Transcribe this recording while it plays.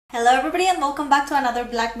Hello everybody and welcome back to another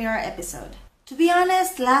Black Mirror episode. To be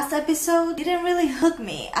honest, last episode didn't really hook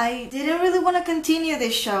me. I didn't really want to continue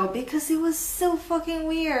this show because it was so fucking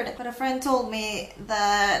weird. But a friend told me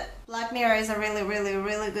that Black Mirror is a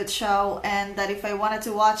really good show and that if I wanted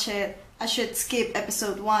to watch it, I should skip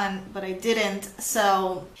episode 1, but I didn't.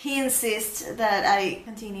 So he insists that I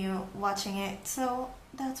continue watching it. So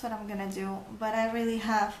that's what I'm gonna do. But I really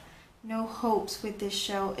have no hopes with this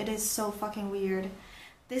show. It is so fucking weird.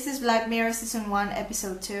 This is Black Mirror Season 1,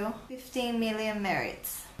 Episode 2, 15 Million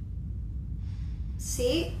Merits.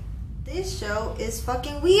 See? This show is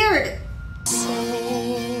fucking weird!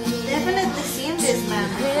 Definitely seen this man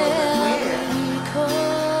before, but where? The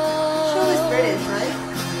show is British, right?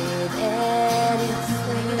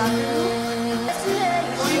 Maybe Doctor Who? The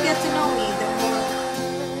more you get to know me, the more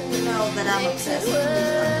you know that I'm obsessed with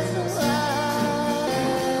Doctor Who.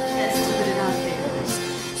 Best to put it out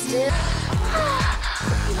there.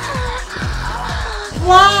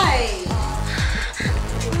 Why?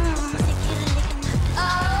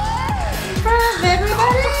 In front of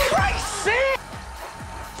everybody?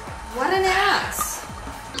 What an ass!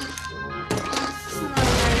 This is not a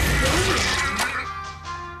nice thing.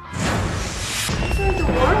 These are the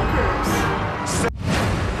workers.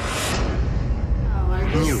 Oh, are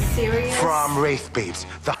you serious? From Wraith Babes.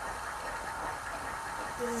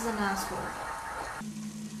 This is an asshole.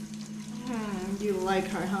 You like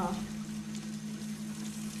her, huh?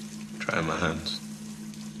 Try my hands.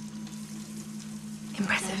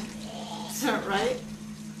 Impressive. Is that right?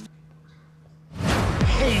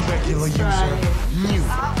 Hey, regular user. New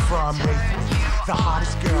from Wraith Babes. The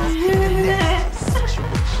hottest girl in the next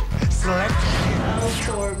situation. Select. Oh,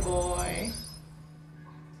 poor boy.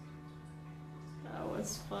 That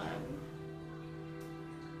was fun.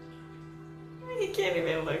 He can't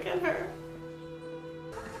even look at her.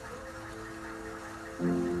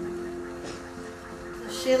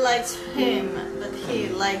 She likes him, but he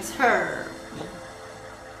likes her.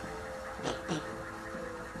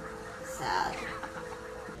 Sad.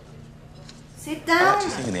 Sit I down. was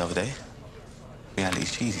actually thinking the other day.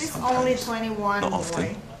 Reality's cheesy He's sometimes. only 21, Not boy.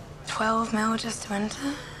 often. 12 mil just to enter?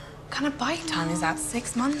 What kind of bike time is that?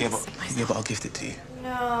 6 months? Yeah, but I'll gift it to you.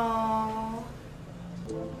 No.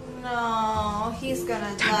 No, he's gonna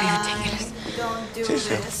Don't be die. ridiculous. Don't do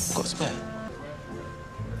Seriously, this. I've got a spare.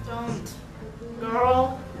 Don't.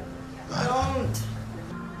 Girl. Don't.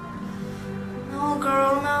 No,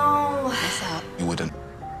 girl, no. What's up? You wouldn't.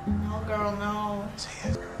 No, girl, no. See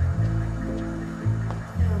it.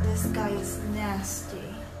 Ew, this guy is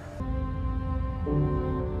nasty.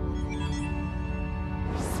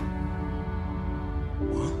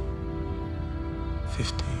 What?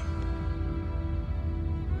 15.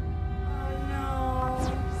 Oh, no.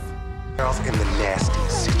 Girls in the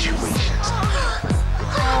nastiest situations.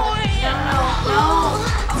 No.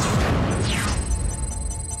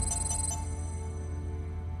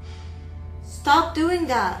 Stop doing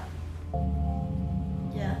that.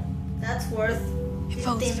 Yeah, that's worth It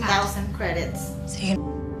folds 15,000 credits. So you can...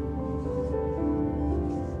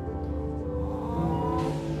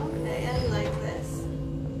 Okay, I like this.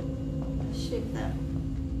 Ship them.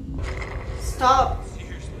 Stop.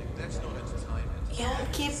 Yeah,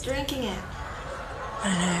 keep drinking it. I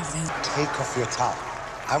don't know everything. Take off your top.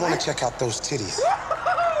 I want to check out those titties.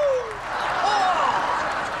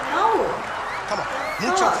 No. Come on.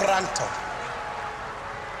 Mucho pronto.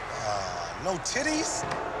 No titties?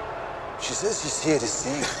 She says she's here to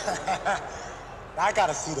see you. I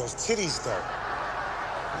gotta see those titties, though.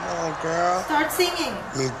 Come on, girl. Start singing.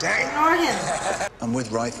 Me dang. Ignore him. I'm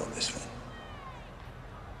with Wraith on this one.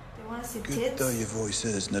 They want to see Good tits? though your voice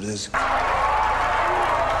is, and it is.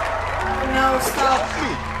 No, stop.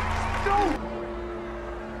 Don't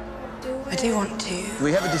do it. I do want to. Do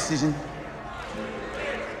we have a decision?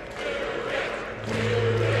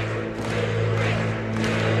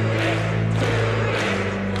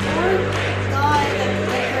 Poor guy that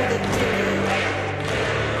gave her the ticket.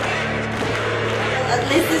 Well, at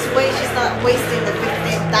least this way she's not wasting the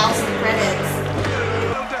 15,000 credits.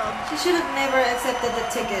 She should have never accepted the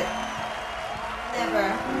ticket. Never.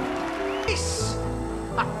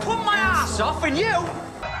 I put my ass off and you... He's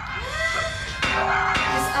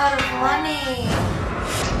out of money.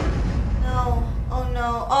 No. Oh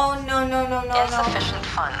no. Oh no, no, no, no, Insufficient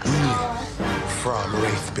funds. no. From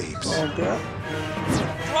Wraith Babes.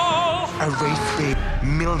 Whoa! A Wraith Babe.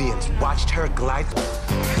 Millions watched her glide.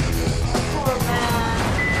 Poor man.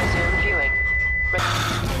 Resume viewing.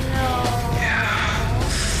 No.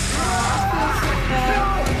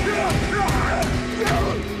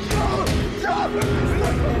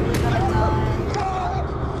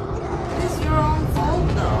 It is your own fault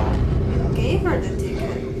though.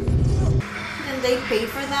 pay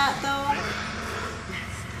for that though.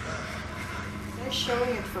 They're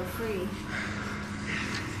showing it for free.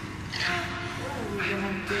 What are we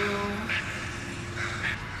gonna do?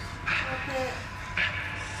 Stop it.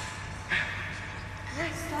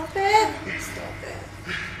 Stop it. Stop it.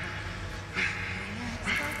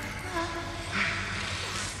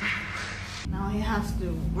 Now he has to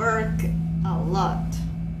work a lot.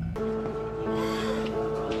 What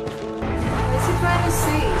is he trying to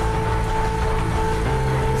say?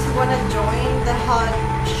 Does he want to join the hot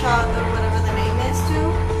shot or whatever the name is too?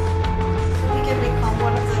 So he can become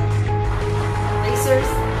one of the racers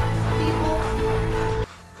people?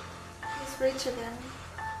 He's rich again.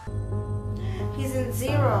 He's in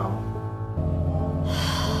zero.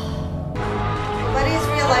 Nobody is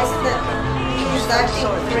realizing that he's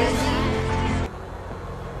acting crazy.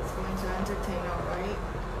 It's going to entertain, alright?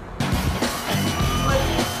 What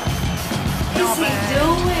is he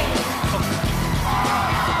doing?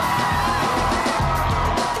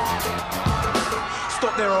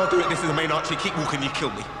 Stop there, I'll do it. This is the main archery. Keep walking, you kill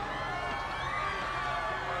me.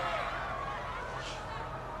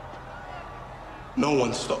 No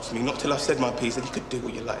one stops me, not till I've said my piece, and you could do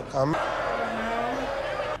what you like.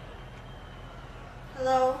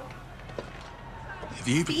 Hello? Have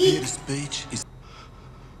you prepared a speech? I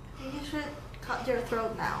think you should cut your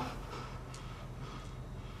throat now.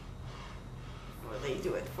 Before they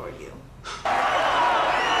do it for you.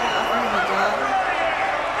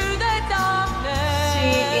 She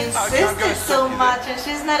insisted so much and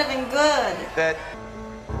she's not even good. That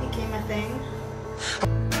Became a thing.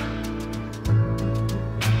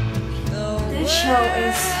 This show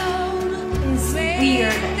is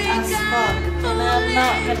weird as fuck, and I'm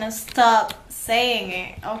not gonna stop saying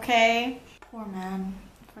it, okay? Poor man.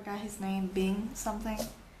 I forgot his name. Bing something.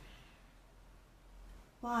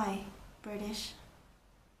 Why, British?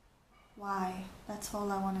 Why? That's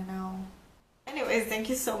all I want to know. Anyways, thank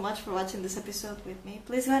you so much for watching this episode with me.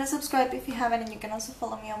 Please go ahead and subscribe if you haven't, and you can also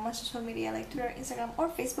follow me on my social media like Twitter, Instagram, or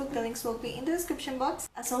Facebook. The links will be in the description box.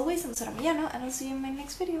 As always, I'm Sora Miyano, and I'll see you in my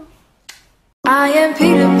next video. I am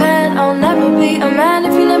Peter Pan, I'll never be a man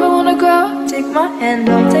if you never wanna grow. Take my hand,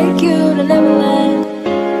 I'll take you to Neverland.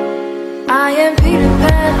 I am Peter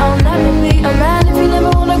Pan, I'll never be a man if you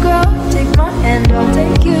never wanna grow. Take my hand, I'll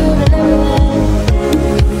take you to